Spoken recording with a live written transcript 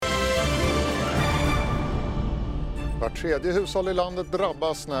Var tredje hushåll i landet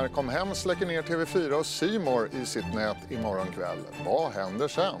drabbas när Comhem släcker ner TV4 och C More i sitt nät imorgon kväll. Vad händer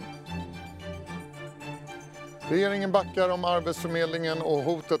sen? Regeringen backar om Arbetsförmedlingen och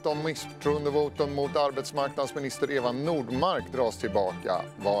hotet om misstroendevotum mot arbetsmarknadsminister Eva Nordmark dras tillbaka.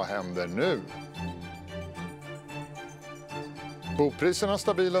 Vad händer nu? Bopriserna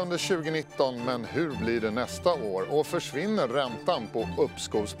stabila under 2019, men hur blir det nästa år? Och försvinner räntan på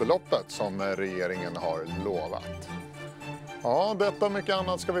uppskovsbeloppet som regeringen har lovat? Ja, detta och mycket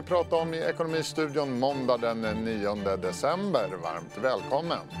annat ska vi prata om i Ekonomistudion måndag den 9 december. Varmt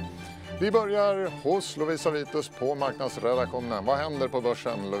välkommen! Vi börjar hos Lovisa Vitus på marknadsredaktionen. Vad händer på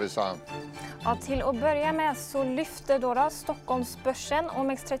börsen, Lovisa? Ja, till att börja med så lyfter då Stockholmsbörsen.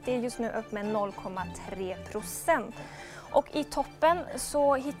 OMX30 är just nu upp med 0,3%. Och i toppen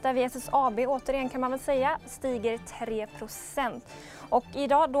så hittar vi SSAB, återigen kan man väl säga, stiger 3%. Och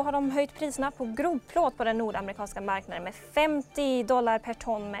idag då har de höjt priserna på grovplåt på den nordamerikanska marknaden med $50 per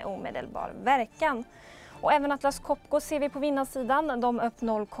ton med omedelbar verkan. Och även Atlas Copco ser vi på vinnarsidan, de är upp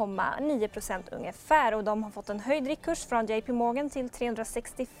 0,9% ungefär och de har fått en höjd riktkurs från JP Morgan till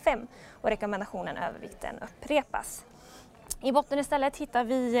 365 och rekommendationen övervikten upprepas. I botten istället hittar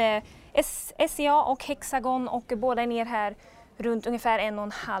vi SCA och Hexagon och båda är ner här runt ungefär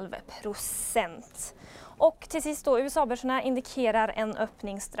 1,5%. Och till sist då, USA-börserna indikerar en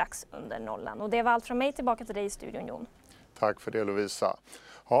öppning strax under nollan. Och det var allt från mig, tillbaka till dig i studion, Jon. Tack för det, Lovisa.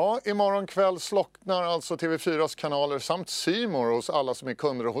 Ja, imorgon kväll slocknar alltså TV4s kanaler samt C More hos alla som är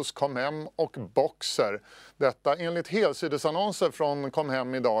kunder hos Comhem och Boxer. Detta enligt helsidesannonser från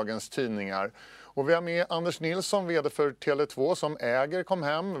Comhem i dagens tidningar. Och vi har med Anders Nilsson, vd för Tele2 som äger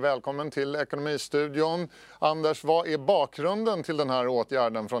Comhem. Välkommen till Ekonomistudion. Anders, vad är bakgrunden till den här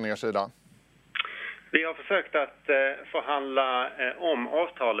åtgärden från er sida? Vi har försökt att förhandla om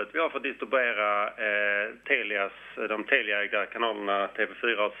avtalet. Vi har fått distribuera de Telia-ägda kanalerna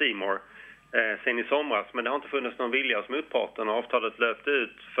TV4 och C More sen i somras. Men det har inte funnits någon vilja hos motparten och avtalet löpte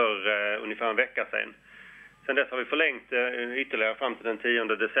ut för ungefär en vecka sedan. Sen dess har vi förlängt ytterligare fram till den 10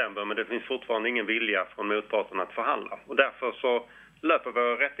 december, men det finns fortfarande ingen vilja från motparten att förhandla. Och därför så löper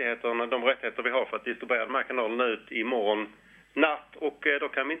de rättigheter vi har för att distribuera de här kanalerna ut imorgon natt och då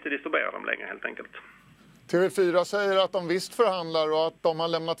kan vi inte distribuera dem längre helt enkelt. TV4 säger att de visst förhandlar och att de har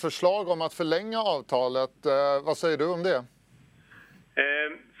lämnat förslag om att förlänga avtalet. Vad säger du om det?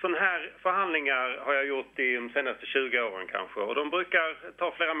 Sådana här förhandlingar har jag gjort i de senaste 20 åren kanske och de brukar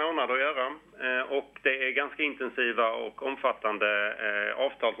ta flera månader att göra och det är ganska intensiva och omfattande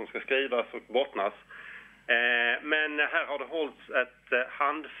avtal som ska skrivas och bottnas. Men här har det hållits ett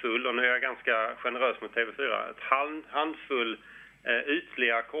handfull, och nu är jag ganska generös med TV4, ett handfull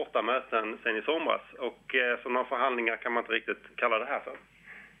ytliga korta möten sen i somras och sådana förhandlingar kan man inte riktigt kalla det här för.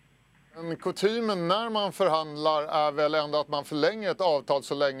 Men kutymen när man förhandlar är väl ändå att man förlänger ett avtal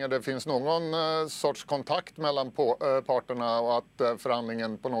så länge det finns någon sorts kontakt mellan parterna och att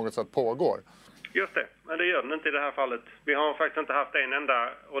förhandlingen på något sätt pågår. Just det, men det gör den inte i det här fallet. Vi har faktiskt inte haft en enda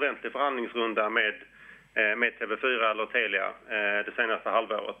ordentlig förhandlingsrunda med TV4 eller Telia det senaste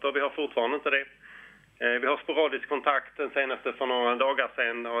halvåret och vi har fortfarande inte det. Vi har sporadisk kontakt den senaste för några dagar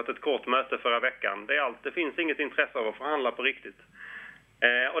sedan och ett kort möte förra veckan. Det är allt, det finns inget intresse av att förhandla på riktigt.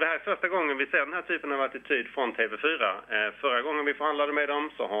 Och det här är första gången vi ser den här typen av attityd från TV4. Förra gången vi förhandlade med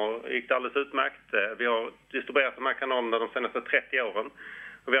dem så gick det alldeles utmärkt. Vi har distribuerat de här kanalerna de senaste 30 åren.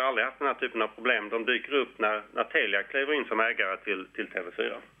 Och vi har aldrig haft den här typen av problem. De dyker upp när Telia kliver in som ägare till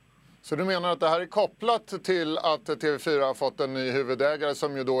TV4. Så du menar att det här är kopplat till att TV4 har fått en ny huvudägare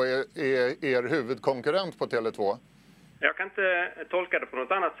som ju då är er huvudkonkurrent på Tele2? Jag kan inte tolka det på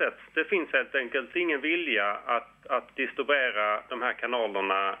något annat sätt. Det finns helt enkelt ingen vilja att distribuera de här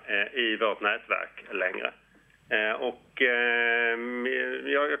kanalerna i vårt nätverk längre.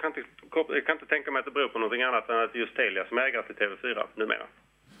 Jag kan inte tänka mig att det beror på något annat än att just Telia som ägare till TV4 numera.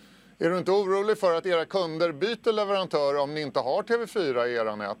 Är du inte orolig för att era kunder byter leverantör om ni inte har TV4 i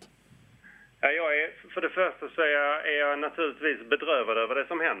era nät? Ja, för det första så är jag naturligtvis bedrövad över det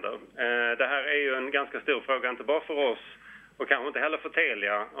som händer. Det här är ju en ganska stor fråga, inte bara för oss och kanske inte heller för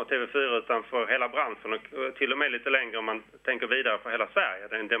Telia och TV4 utan för hela branschen och till och med lite längre om man tänker vidare för hela Sverige.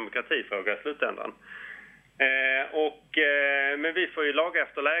 Det är en demokratifråga i slutändan. Men vi får ju laga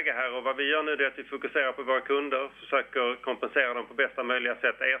efter läge här och vad vi gör nu är att vi fokuserar på våra kunder, försöker kompensera dem på bästa möjliga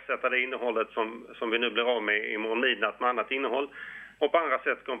sätt, ersätta det innehållet som vi nu blir av med imorgon midnatt med annat innehåll. Och på andra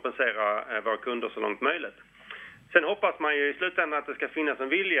sätt kompensera våra kunder så långt möjligt. Sen hoppas man ju i slutändan att det ska finnas en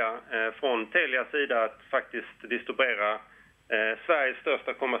vilja från Telias sida att faktiskt distribuera Sveriges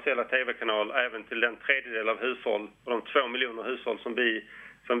största kommersiella tv-kanal även till den tredjedel av hushåll och de 2 miljoner hushåll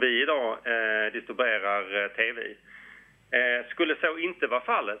som vi idag distribuerar tv i. Skulle så inte vara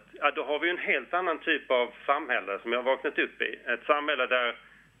fallet, ja, då har vi en helt annan typ av samhälle som jag har vaknat upp i. Ett samhälle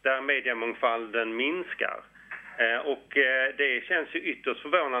där mediemångfalden minskar. Och det känns ju ytterst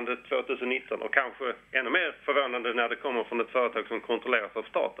förvånande 2019 och kanske ännu mer förvånande när det kommer från ett företag som kontrolleras av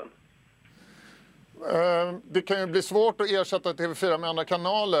staten. Det kan ju bli svårt att ersätta TV4 med andra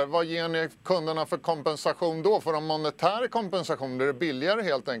kanaler. Vad ger ni kunderna för kompensation då? Får de monetär kompensation? Blir det billigare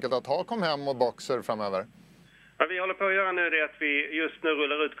helt enkelt att ha Comhem och Boxer framöver? Vad vi håller på att göra nu är att vi just nu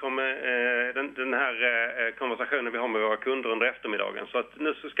rullar ut den här konversationen vi har med våra kunder under eftermiddagen. Så att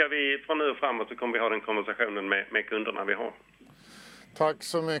nu så ska vi, från nu och framåt så kommer vi ha den konversationen med kunderna vi har. Tack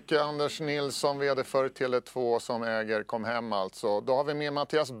så mycket Anders Nilsson, vd för Tele2 som äger Comhem alltså. Då har vi med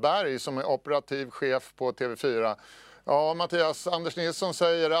Mattias Berg som är operativ chef på TV4. Ja Mattias, Anders Nilsson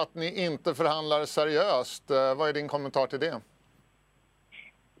säger att ni inte förhandlar seriöst. Vad är din kommentar till det?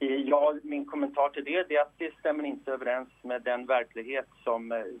 Ja, min kommentar till det är att det stämmer inte överens med den verklighet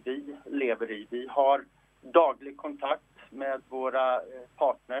som vi lever i. Vi har daglig kontakt med våra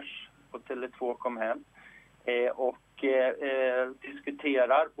partners på Tele2 Comhem och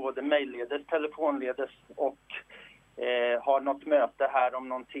diskuterar både mejlledes, telefonledes och har något möte här om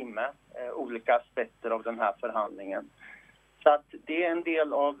någon timme, olika aspekter av den här förhandlingen. Så att det är en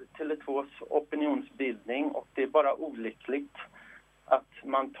del av Tele2s opinionsbildning och det är bara olyckligt att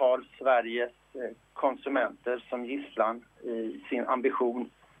man tar Sveriges konsumenter som gisslan i sin ambition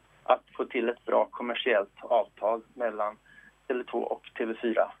att få till ett bra kommersiellt avtal mellan Tele2 och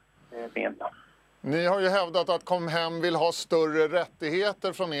TV4-media. Ni har ju hävdat att Comhem vill ha större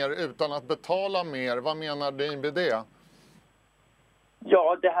rättigheter från er utan att betala mer. Vad menar ni med det?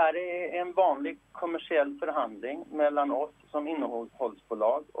 Ja, det här är en vanlig kommersiell förhandling mellan oss som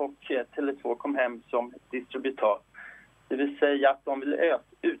innehållsbolag och Tele2 Comhem som distributör. Det vill säga att de vill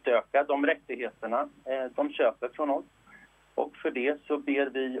utöka de rättigheterna de köper från oss. Och för det så ber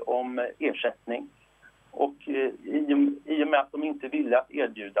vi om ersättning. Och i och med att de inte vill att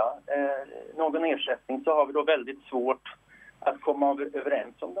erbjuda någon ersättning så har vi då väldigt svårt att komma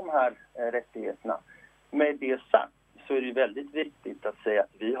överens om de här rättigheterna. Med det sagt så är det väldigt viktigt att säga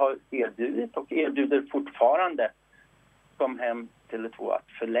att vi har erbjudit och erbjuder fortfarande Comhem Tele2 att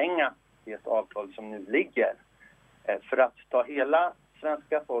förlänga det avtal som nu ligger. För att ta hela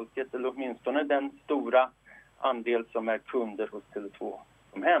svenska folket, eller åtminstone den stora andel som är kunder hos Tele2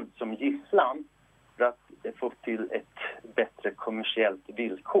 Comhem som gisslan för att få till ett bättre kommersiellt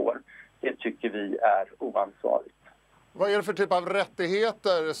villkor. Det tycker vi är oansvarigt. Vad är det för typ av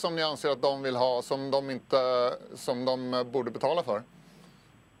rättigheter som ni anser att de vill ha som de borde betala för?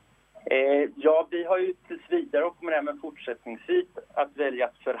 Ja, vi har ju tills vidare och kommer även fortsättningsvis att välja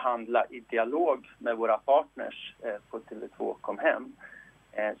att förhandla i dialog med våra partners på Tele2 Comhem.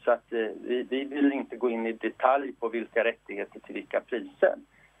 Så att vi vill inte gå in i detalj på vilka rättigheter till vilka priser.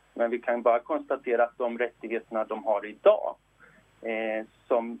 Men vi kan bara konstatera att de rättigheterna de har idag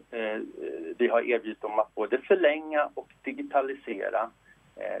som vi har erbjudit dem att både förlänga och digitalisera,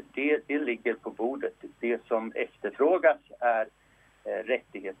 det ligger på bordet. Det som efterfrågas är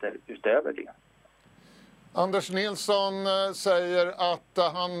rättigheter utöver det. Anders Nilsson säger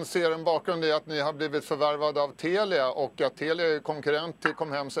att han ser en bakgrund i att ni har blivit förvärvade av Telia och att Telia är konkurrent till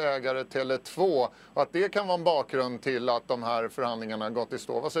Comhems ägare Tele2 och att det kan vara en bakgrund till att de här förhandlingarna gått i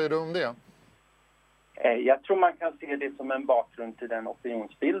stå. Vad säger du om det? Jag tror man kan se det som en bakgrund till den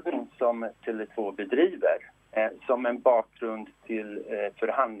opinionsbildning som Tele2 bedriver. Som en bakgrund till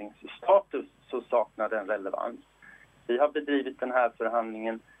förhandlingsstatus så saknar den relevans. Vi har bedrivit den här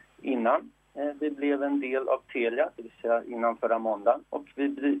förhandlingen innan vi blev en del av Telia, det vill säga innan förra måndagen. Och vi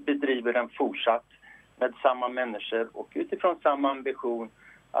bedriver den fortsatt med samma människor och utifrån samma ambition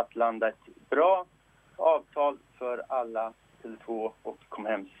att landa ett bra avtal för alla Tele2 och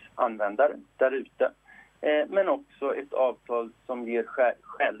Comhems användare där ute. Men också ett avtal som ger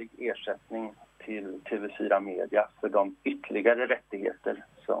skälig ersättning till TV4 Media för de ytterligare rättigheter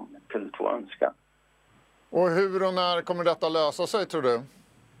som Tele2 önskar. Och hur och när kommer detta lösa sig, tror du?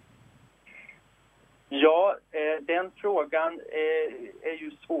 Ja, den frågan är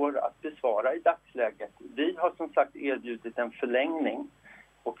ju svår att besvara i dagsläget. Vi har som sagt erbjudit en förlängning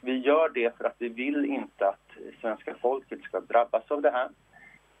och vi gör det för att vi vill inte att svenska folket ska drabbas av det här.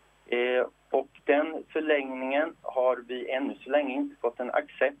 Och den förlängningen har vi ännu så länge inte fått en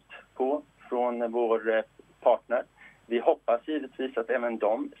accept på från vår partner. Vi hoppas givetvis att även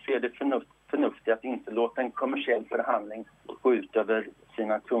de ser det förnuftigt att inte låta en kommersiell förhandling gå ut över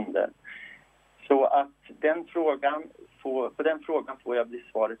sina kunder. Så att på den frågan får jag bli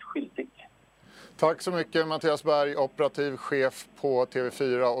svaret skyldig. Tack så mycket Mattias Berg, operativ chef på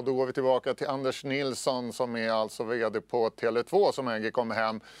TV4. Och då går vi tillbaka till Anders Nilsson som är alltså vd på Tele2 som äger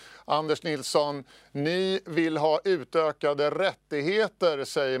Comhem. Anders Nilsson, ni vill ha utökade rättigheter,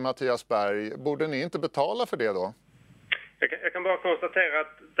 säger Mattias Berg. Borde ni inte betala för det då? Jag kan bara konstatera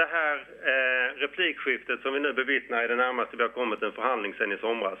att det här replikskiftet som vi nu bevittnar är det närmaste vi har kommit en förhandling sedan i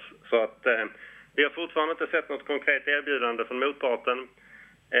somras. Så att vi har fortfarande inte sett något konkret erbjudande från motparten.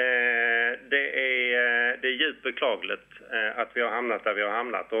 Det är djupt beklagligt att vi har hamnat där vi har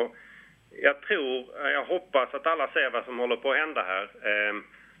hamnat. Och jag hoppas att alla ser vad som håller på att hända här.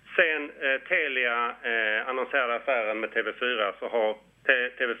 Sen Telia annonserade affären med TV4 så har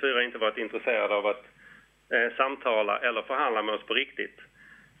TV4 inte varit intresserad av att samtala eller förhandla med oss på riktigt.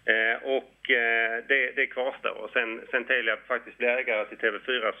 Och det kvarstår. Och sen Telia faktiskt blir ägare till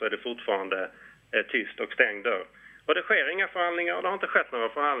TV4 så är det fortfarande tyst och stängd dörr. Och det sker inga förhandlingar och det har inte skett några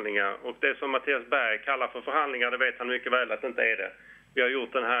förhandlingar. Och det som Mattias Berg kallar för förhandlingar, det vet han mycket väl att det inte är det. Vi har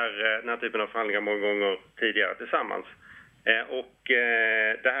gjort den här typen av förhandlingar många gånger tidigare tillsammans. Och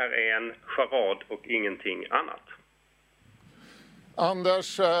det här är en charad och ingenting annat.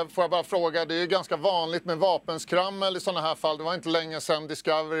 Anders, får jag bara fråga, det är ju ganska vanligt med vapenskrammel i sådana här fall. Det var inte länge sedan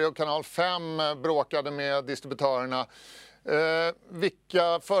Discovery och Kanal 5 bråkade med distributörerna.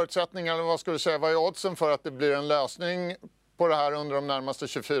 Vilka förutsättningar, eller vad skulle du säga, vad är oddsen för att det blir en lösning på det här under de närmaste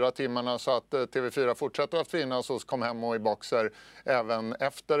 24 timmarna så att TV4 fortsätter att finnas hos Comhem och i Boxer även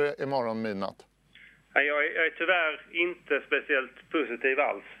efter imorgon midnatt? Jag är tyvärr inte speciellt positiv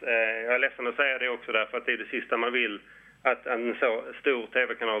alls. Jag är ledsen att säga det också därför att det är det sista man vill, att en så stor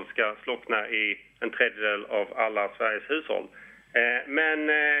tv-kanal ska slockna i en tredjedel av alla Sveriges hushåll. Men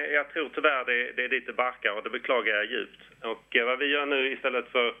jag tror tyvärr det är lite barkar och det beklagar jag djupt. Och vad vi gör nu istället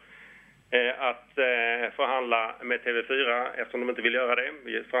för att förhandla med TV4, eftersom de inte vill göra det.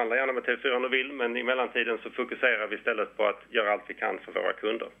 Vi förhandlar gärna med TV4 om de vill, men i mellantiden så fokuserar vi istället på att göra allt vi kan för våra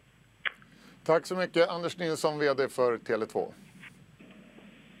kunder. Tack så mycket Anders Nilsson, vd för Tele2.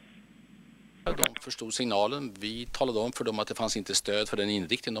 De förstod signalen. Vi talade om för dem att det fanns inte stöd för den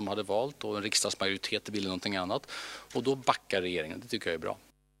inriktning de hade valt och en riksdagsmajoritet ville någonting annat. Och då backar regeringen. Det tycker jag är bra.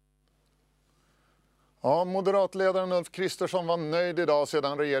 Ja, moderatledaren Ulf Kristersson var nöjd idag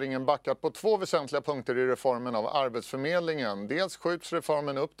sedan regeringen backat på 2 väsentliga punkter i reformen av Arbetsförmedlingen. Dels skjuts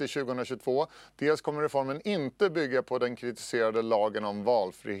reformen upp till 2022, dels kommer reformen inte bygga på den kritiserade lagen om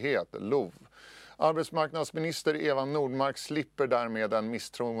valfrihet, LOV. Arbetsmarknadsminister Eva Nordmark slipper därmed en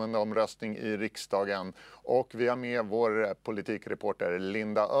misstroendeomröstning i riksdagen. Och vi har med vår politikreporter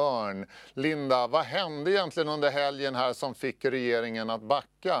Linda Örn. Linda, vad hände egentligen under helgen här som fick regeringen att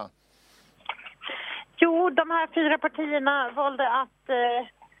backa? Jo, de här 4 partierna valde att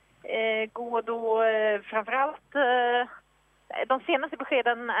gå då framförallt... De senaste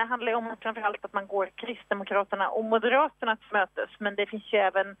beskeden handlar om framförallt att man går Kristdemokraterna och Moderaterna till mötes. Men det finns ju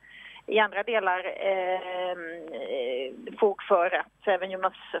även i andra delar fog för att även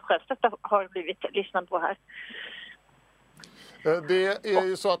Jonas Sjöstedt har blivit lyssnad på här. Det är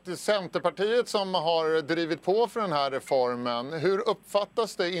ju så att det är Centerpartiet som har drivit på för den här reformen. Hur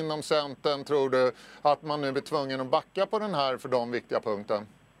uppfattas det inom Centern, tror du, att man nu blir tvungen att backa på den här för de viktiga punkten?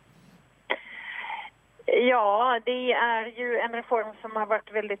 Ja, det är ju en reform som har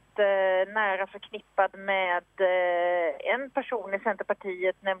varit väldigt nära förknippad med en person i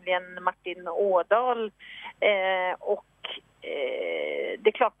Centerpartiet, nämligen Martin Ådahl. Det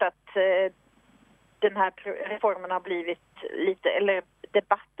är klart att den här reformen har blivit lite, eller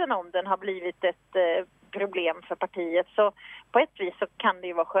debatten om den har blivit ett problem för partiet. Så på ett vis så kan det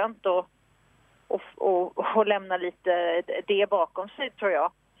ju vara skönt att lämna lite det bakom sig, tror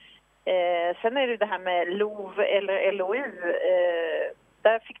jag. Sen är det här med LOV eller LOU.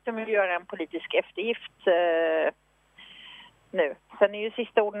 Där fick de ju göra en politisk eftergift nu. Sen är ju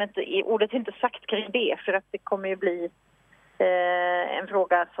sista ordet inte sagt kring det, för att det kommer ju bli en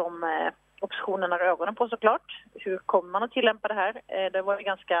fråga som oppositionen har ögonen på såklart. Hur kommer man att tillämpa det här? Det var ju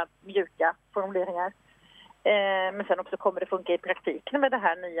ganska mjuka formuleringar. Men sen också kommer det funka i praktiken med det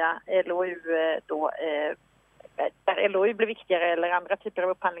här nya LOU då, där LOU blir viktigare eller andra typer av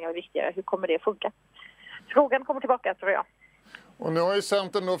upphandlingar är viktigare. Hur kommer det funka? Frågan kommer tillbaka, tror jag. Och nu har ju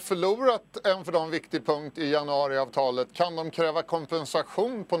Centern då förlorat en för dem viktig punkt i januariavtalet. Kan de kräva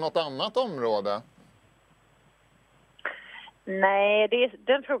kompensation på något annat område? Nej,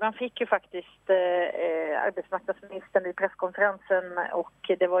 den frågan fick ju faktiskt arbetsmarknadsministern i presskonferensen,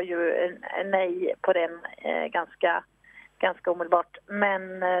 och det var ju en nej på den ganska omedelbart.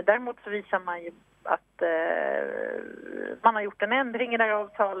 Men däremot så visar man ju att man har gjort en ändring i det här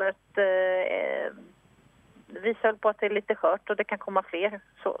avtalet. Det visar på att det är lite skört och det kan komma fler.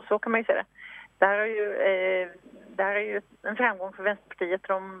 Så kan man ju säga det. det här är ju en framgång för Vänsterpartiet.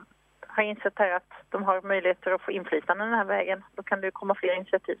 De har insett här att de har möjligheter att få inflytande den här vägen. Då kan det komma fler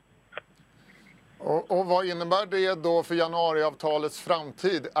initiativ. Och vad innebär det då för januariavtalets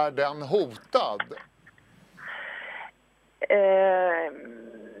framtid? Är den hotad?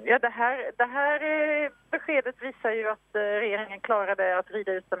 Ja, det här beskedet visar ju att regeringen klarade att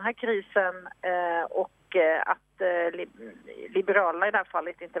rida ut den här krisen och att Liberalerna i det här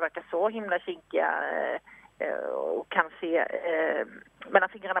fallet inte verkar så himla kinkiga och kan se mellan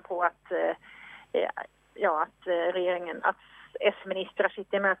fingrarna på att regeringen, att S-ministrar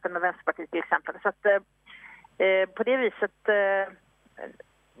sitter i möten med Vänsterpartiet till exempel. Så att på det viset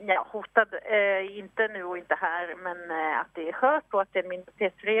hotad, inte nu och inte här, men att det är skört och att det är en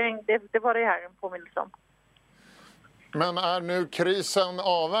minoritetsregering, det var det här en påminnelse om. Men är nu krisen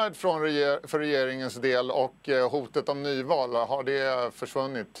avvärd för regeringens del och hotet om nyval, har det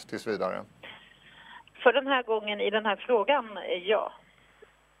försvunnit tills vidare? För den här gången i den här frågan, ja.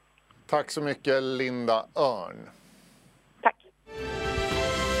 Tack så mycket, Linda Örn. Tack.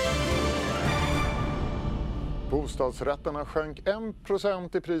 Bostadsrätterna sjönk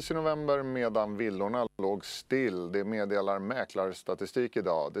 1% i pris i november medan villorna låg still. Det meddelar mäklarstatistik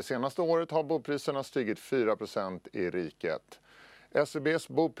idag. Det senaste året har bopriserna stigit 4% i riket. SCBs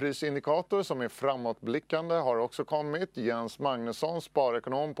boprisindikator som är framåtblickande har också kommit. Jens Magnusson,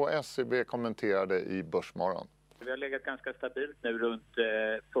 sparekonom på SCB, kommenterade i Börsmorgon. Vi har legat ganska stabilt nu runt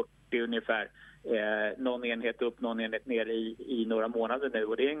 40 ungefär. Någon enhet upp, någon enhet ner i några månader nu.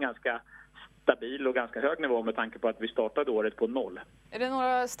 Och det är en ganska stabil och ganska hög nivå med tanke på att vi startade året på 0. Är det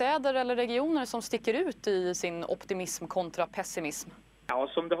några städer eller regioner som sticker ut i sin optimism kontra pessimism? Ja,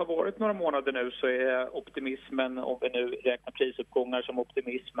 som det har varit några månader nu så är optimismen, om vi nu räknar prisuppgångar som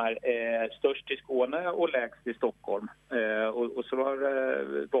optimism, är störst i Skåne och lägst i Stockholm. Och så har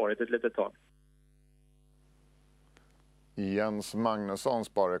det varit ett litet tag. Jens Magnusson,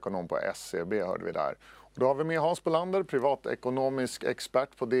 sparekonom på SCB, hörde vi där. Och då har vi med Hans Bolander, privatekonomisk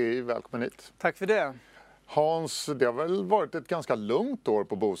expert på DI. Välkommen hit. Tack för det. Hans, det har väl varit ett ganska lugnt år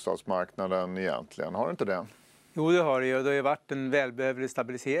på bostadsmarknaden egentligen, har det inte det? Jo, det har det ju. Det har ju varit en välbehövlig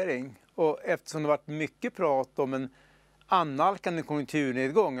stabilisering. Och eftersom det har varit mycket prat om en annalkande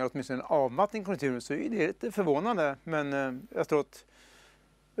konjunkturnedgång, eller åtminstone en avmattning i konjunkturen, så är det lite förvånande. Men jag tror att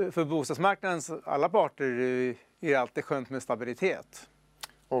för bostadsmarknadens alla parter är det alltid skönt med stabilitet.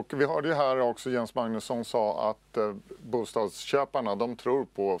 Och vi hörde ju här också, Jens Magnusson sa att bostadsköparna, de tror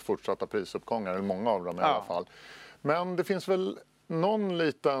på fortsatta prisuppgångar, eller många av dem i alla fall. Men det finns väl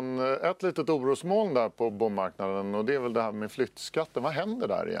ett litet orosmoln där på bomarknaden, och det är väl det här med flyttskatten. Vad händer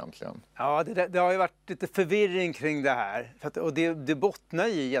där egentligen? Ja, det har ju varit lite förvirring kring det här. Och det bottnar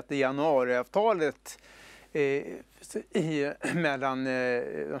i att det januariavtalet mellan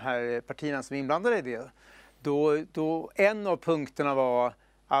de här partierna som är inblandade i det, då en av punkterna var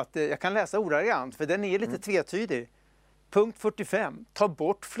att, jag kan läsa ordagrant för den är lite tvetydig. Punkt 45, ta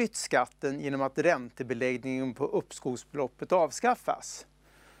bort flyttskatten genom att räntebeläggningen på uppskovsbeloppet avskaffas.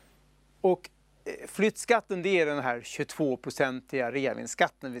 Och flyttskatten, det är den här 22-procentiga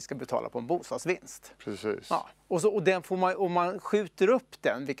reavinstskatten vi ska betala på en bostadsvinst. Precis. Ja. Och den får man, om man skjuter upp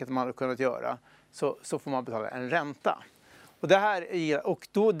den, vilket man har kunnat göra, så får man betala en ränta. Och det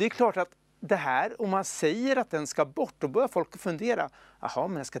är klart att det här, om man säger att den ska bort, då börjar folk fundera, jaha,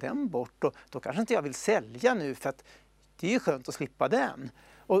 men ska den bort? Då kanske inte jag vill sälja nu, för att det är ju skönt att slippa den.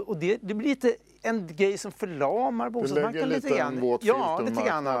 Och det blir lite en grej som förlamar bostadsmarknaden lite grann. Ja, lite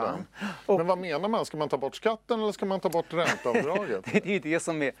grann. Men vad menar man? Ska man ta bort skatten eller ska man ta bort ränteavdraget? Det är ju det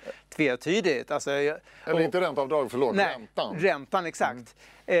som är tvetydigt. Alltså, eller inte ränteavdrag, förlåt, räntan. Räntan, exakt.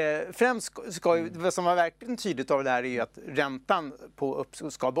 Främst ska ju, vad som var verkligen tydligt av det här är ju att räntan på uppskov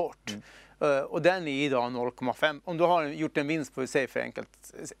ska bort. Och den är idag 0,5. Om du har gjort en vinst på, säg för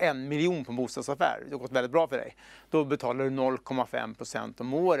enkelt, 1 miljon på en bostadsaffär, det har gått väldigt bra för dig, då betalar du 0,5%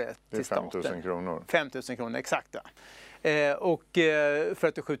 om året till staten. Det är 5 000 kronor. 5 000 kronor, exakt. Ja. Och för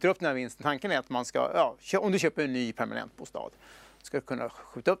att du skjuter upp den här vinsten, tanken är att man ska, om du köper en ny permanentbostad, ska du kunna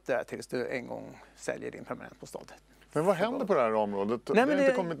skjuta upp det här tills du en gång säljer din permanentbostad. Men vad händer på det här området? Det har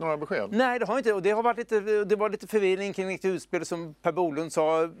inte kommit några besked. Nej, det har inte. Och det var lite förvirring kring ett utspel som Per Bolund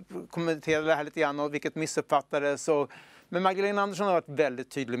kommenterade det här lite grann, och vilket missuppfattades. Men Magdalena Andersson har varit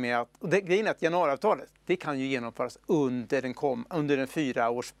väldigt tydlig med att, och grejen är att januariavtalet, det kan ju genomföras under en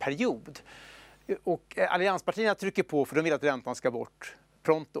 4-årsperiod. Och allianspartierna trycker på för de vill att räntan ska bort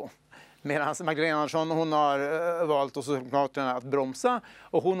pronto. Medan Magdalena Andersson, hon har valt och Socialdemokraterna att bromsa,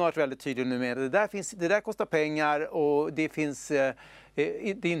 och hon har varit väldigt tydlig nu med att det där kostar pengar och det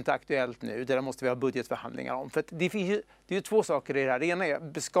är inte aktuellt nu. Det där måste vi ha budgetförhandlingar om. För att det är ju två saker i det här. Det ena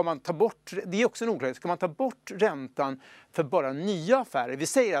är, ska man ta bort, det är också en oklarhet, ska man ta bort räntan för bara nya affärer? Vi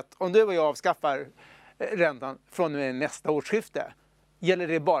säger att om du och jag avskaffar räntan från nästa årsskifte, gäller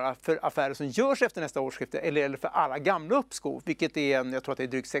det bara för affärer som görs efter nästa årsskifte eller gäller det för alla gamla uppskov? Vilket är jag tror att det är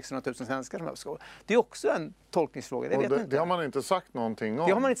drygt 600 000 svenskar som har uppskov. Det är också en tolkningsfråga. Det har man inte sagt någonting om.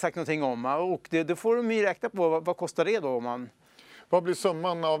 Det har man inte sagt någonting om, och det får de ju räkna på. Vad kostar det då om man... Vad blir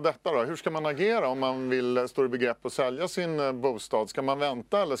summan av detta då? Hur ska man agera om man vill stå i begrepp att sälja sin bostad? Ska man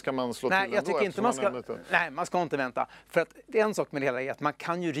vänta eller ska man slå till ändå? Jag tycker inte man ska inte vänta. För att en sak med det hela är att man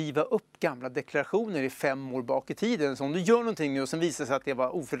kan ju riva upp gamla deklarationer i 5 år bak i tiden. Så om du gör någonting nu och sen visar sig att det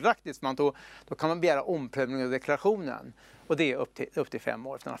var ofördelaktigt, då kan man begära omprövning av deklarationen. Och det är upp till 5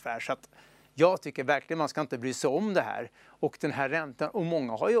 år efter en affär. Så att jag tycker verkligen man ska inte bry sig om det här. Och den här räntan, och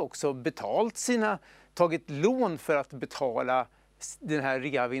många har ju också tagit lån för att betala den här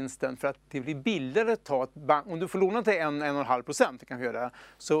reavinsten, för att det blir billigare att ta om du får låna till 1,5%, det kan vi göra,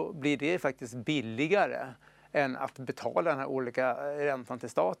 så blir det faktiskt billigare än att betala den här årliga räntan till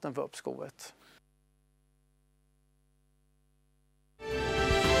staten för uppskovet.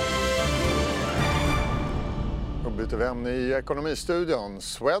 Då byter vi ämne i Ekonomistudion.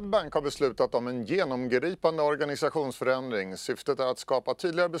 Swedbank har beslutat om en genomgripande organisationsförändring. Syftet är att skapa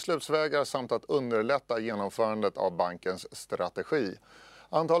tydligare beslutsvägar samt att underlätta genomförandet av bankens strategi.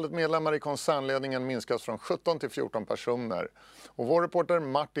 Antalet medlemmar i koncernledningen minskas från 17 till 14 personer. Och vår reporter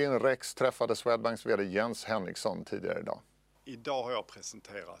Martin Rex träffade Swedbanks vd Jens Henriksson tidigare idag. Idag har jag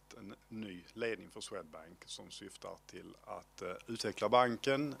presenterat en ny ledning för Swedbank som syftar till att utveckla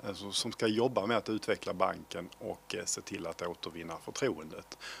banken, alltså som ska jobba med att utveckla banken och se till att återvinna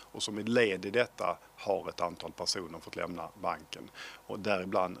förtroendet. Och som ett led i detta har ett antal personer fått lämna banken, och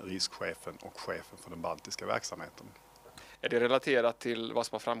däribland riskchefen och chefen för den baltiska verksamheten. Är det relaterat till vad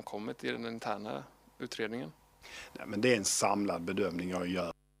som har framkommit i den interna utredningen? Nej, men det är en samlad bedömning jag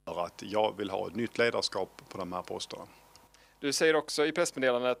gör, att jag vill ha ett nytt ledarskap på de här posterna. Du säger också i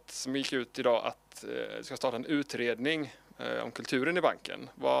pressmeddelandet som gick ut idag att du ska starta en utredning om kulturen i banken.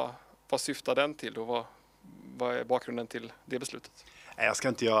 Vad syftar den till och vad är bakgrunden till det beslutet? Jag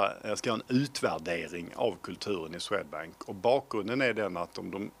ska göra en utvärdering av kulturen i Swedbank, och bakgrunden är den att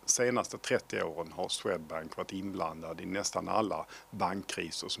de senaste 30 åren har Swedbank varit inblandad i nästan alla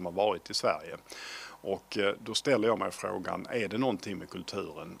bankkriser som har varit i Sverige. Och då ställer jag mig frågan, är det någonting med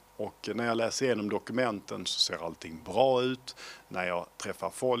kulturen? Och när jag läser igenom dokumenten så ser allting bra ut. När jag träffar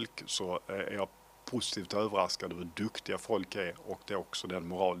folk så är jag positivt överraskad över hur duktiga folk är, och det är också den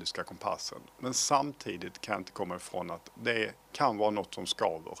moraliska kompassen. Men samtidigt kan jag inte komma ifrån att det kan vara något som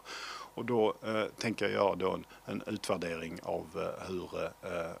skaver. Och då tänker jag göra då en utvärdering av hur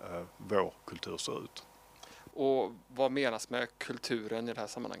vår kultur ser ut. Och vad menas med kulturen i det här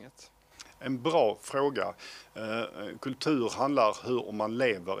sammanhanget? En bra fråga. Kultur handlar hur man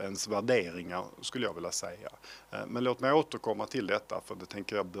lever ens värderingar, skulle jag vilja säga. Men låt mig återkomma till detta, för det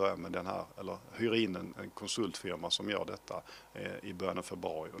tänker jag börja med den här, eller hyra in en konsultfirma som gör detta i början av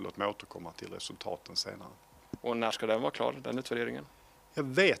februari, och låt mig återkomma till resultaten senare. Och när ska den vara klar, den utvärderingen? Jag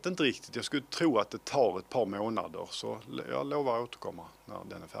vet inte riktigt. Jag skulle tro att det tar ett par månader, så jag lovar att återkomma när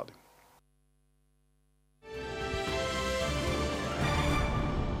den är färdig.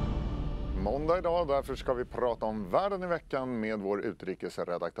 Måndag idag, därför ska vi prata om världen i veckan med vår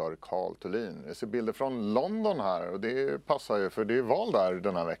utrikesredaktör Carl Thulin. Vi ser bilder från London här, och det passar ju för det är val där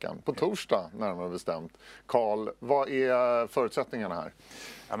den här veckan. På torsdag närmare bestämt. Carl, vad är förutsättningarna här?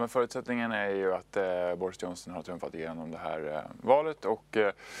 Ja, men förutsättningen är ju att Boris Johnson har trumfat igenom det här valet, och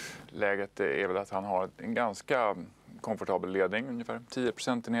läget är väl att han har en ganska komfortabel ledning, ungefär 10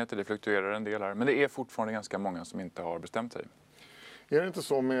 procentenheter, det fluktuerar en del här. Men det är fortfarande ganska många som inte har bestämt sig. Är det inte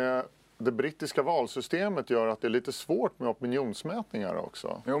så med det brittiska valsystemet gör att det är lite svårt med opinionsmätningar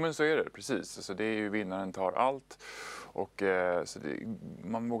också? Jo, men så är det, precis. Alltså, det är ju vinnaren tar allt, och så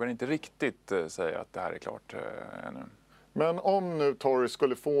man vågar inte riktigt säga att det här är klart ännu. Men om nu Tories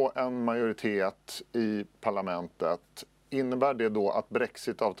skulle få en majoritet i parlamentet, innebär det då att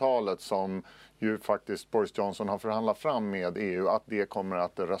Brexit-avtalet som ju faktiskt Boris Johnson har förhandlat fram med EU, att det kommer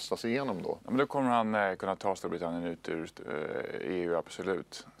att röstas igenom då? Ja, men då kommer han kunna ta Storbritannien ut ur EU,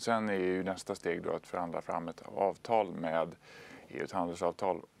 absolut. Sen är ju nästa steg då att förhandla fram ett avtal med EU, ett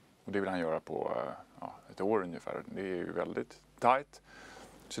handelsavtal. Och det vill han göra på ett år ungefär. Det är ju väldigt tajt.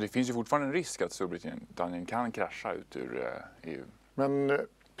 Så det finns ju fortfarande en risk att Storbritannien kan krascha ut ur EU. Men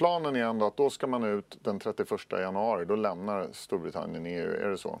planen är ändå att då ska man ut den 31 januari. Då lämnar Storbritannien EU, är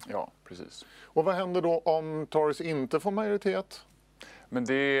det så? Ja, precis. Och vad händer då om Tories inte får majoritet? Men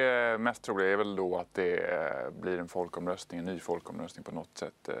det mest troliga är väl då att det blir en ny folkomröstning på något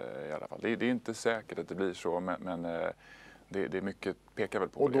sätt i alla fall. Det är inte säkert att det blir så, men det är mycket pekar väl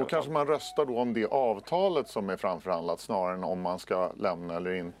på det. Och då kanske man röstar då om det avtalet som är framförhandlat snarare än om man ska lämna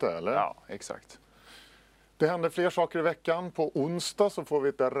eller inte, eller? Ja, exakt. Det händer fler saker i veckan. På onsdag så får vi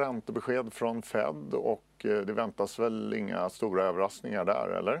ett räntebesked från Fed och det väntas väl inga stora överraskningar där,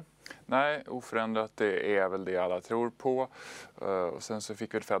 eller? Nej, oförändrat, det är väl det alla tror på. Och sen så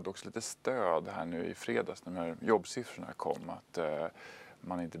fick väl Fed också lite stöd här nu i fredags när de här jobbsiffrorna kom, att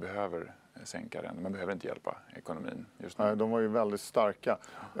man inte behöver sänka räntan, man behöver inte hjälpa ekonomin just nu. Nej, de var ju väldigt starka.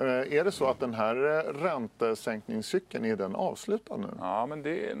 Är det så att den här räntesänkningscykeln, är den avslutad nu? Ja, men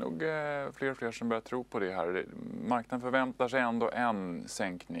det är nog fler och fler som börjar tro på det här. Marknaden förväntar sig ändå en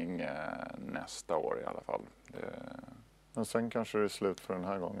sänkning nästa år i alla fall. Men sen kanske det är slut för den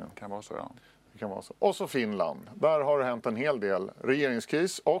här gången. Det kan vara så, ja. Det kan vara så. Och så Finland. Där har det hänt en hel del.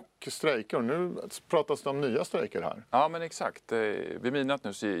 Regeringskris och strejker. Nu pratas det om nya strejker här. Ja, men exakt. Vid midnatt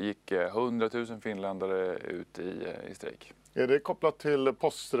nu så gick 100 000 finländare ut i strejk. Är det kopplat till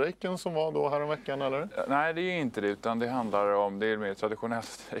poststrejken som var då häromveckan, eller? Nej, det är inte det, utan det handlar om, det är mer traditionellt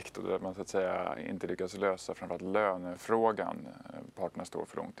strejk då, där man så att säga inte lyckas lösa framförallt lönefrågan. Parterna står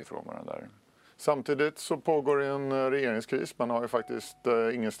för långt ifrån varandra där. Samtidigt så pågår en regeringskris. Man har ju faktiskt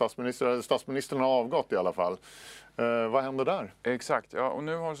ingen statsminister, eller statsministern har avgått i alla fall. Vad händer där? Exakt, ja, och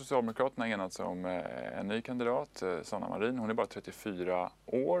nu har Socialdemokraterna enats om en ny kandidat, Sanna Marin. Hon är bara 34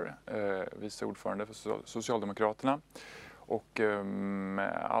 år, vice ordförande för Socialdemokraterna. Och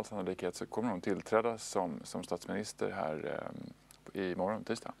med all sannolikhet så kommer hon tillträda som statsminister här imorgon,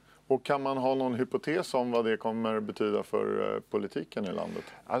 tisdag. Och kan man ha någon hypotes om vad det kommer betyda för politiken i landet?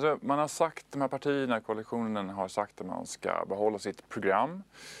 Alltså, man har sagt, de här partierna, koalitionen har sagt att man ska behålla sitt program.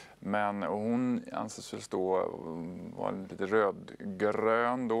 Men hon anses väl vara lite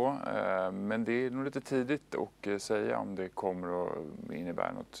rödgrön då. Men det är nog lite tidigt att säga om det kommer att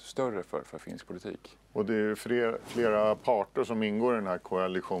innebära något större för finsk politik. Och det är ju flera parter som ingår i den här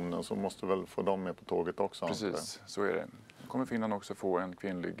koalitionen, så måste väl få dem med på tåget också. Precis, så är det. Kommer Finland också få en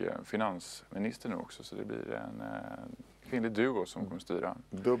kvinnlig finansminister nu också, så det blir en kvinnlig duo som kommer styra.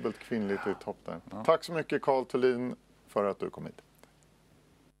 Dubbelt kvinnligt i topp där. Ja. Tack så mycket Carl Thulin för att du kom hit.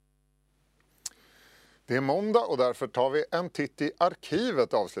 Det är måndag och därför tar vi en titt i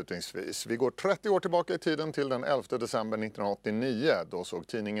arkivet avslutningsvis. Vi går 30 år tillbaka i tiden till den 11 december 1989. Då såg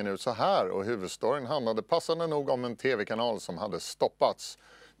tidningen ut så här och huvudstoryn handlade passande nog om en tv-kanal som hade stoppats.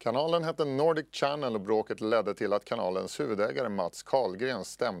 Kanalen hette Nordic Channel och bråket ledde till att kanalens huvudägare Mats Karlgren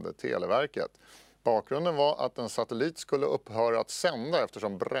stämde Televerket. Bakgrunden var att en satellit skulle upphöra att sända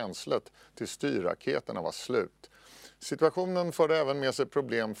eftersom bränslet till styrraketerna var slut. Situationen förde även med sig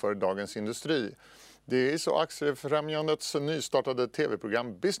problem för Dagens Industri. Det är så Aktiefrämjandets nystartade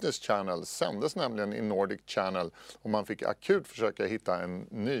tv-program Business Channel sändes nämligen i Nordic Channel och man fick akut försöka hitta en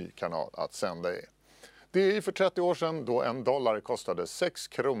ny kanal att sända i. Det är för 30 år sedan då $1 kostade 6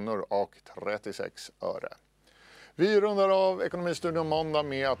 kronor och 36 öre. Vi rundar av Ekonomistudion måndag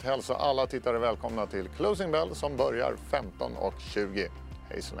med att hälsa alla tittare välkomna till Closing Bell som börjar 15:20.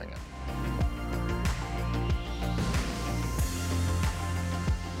 Hej så länge!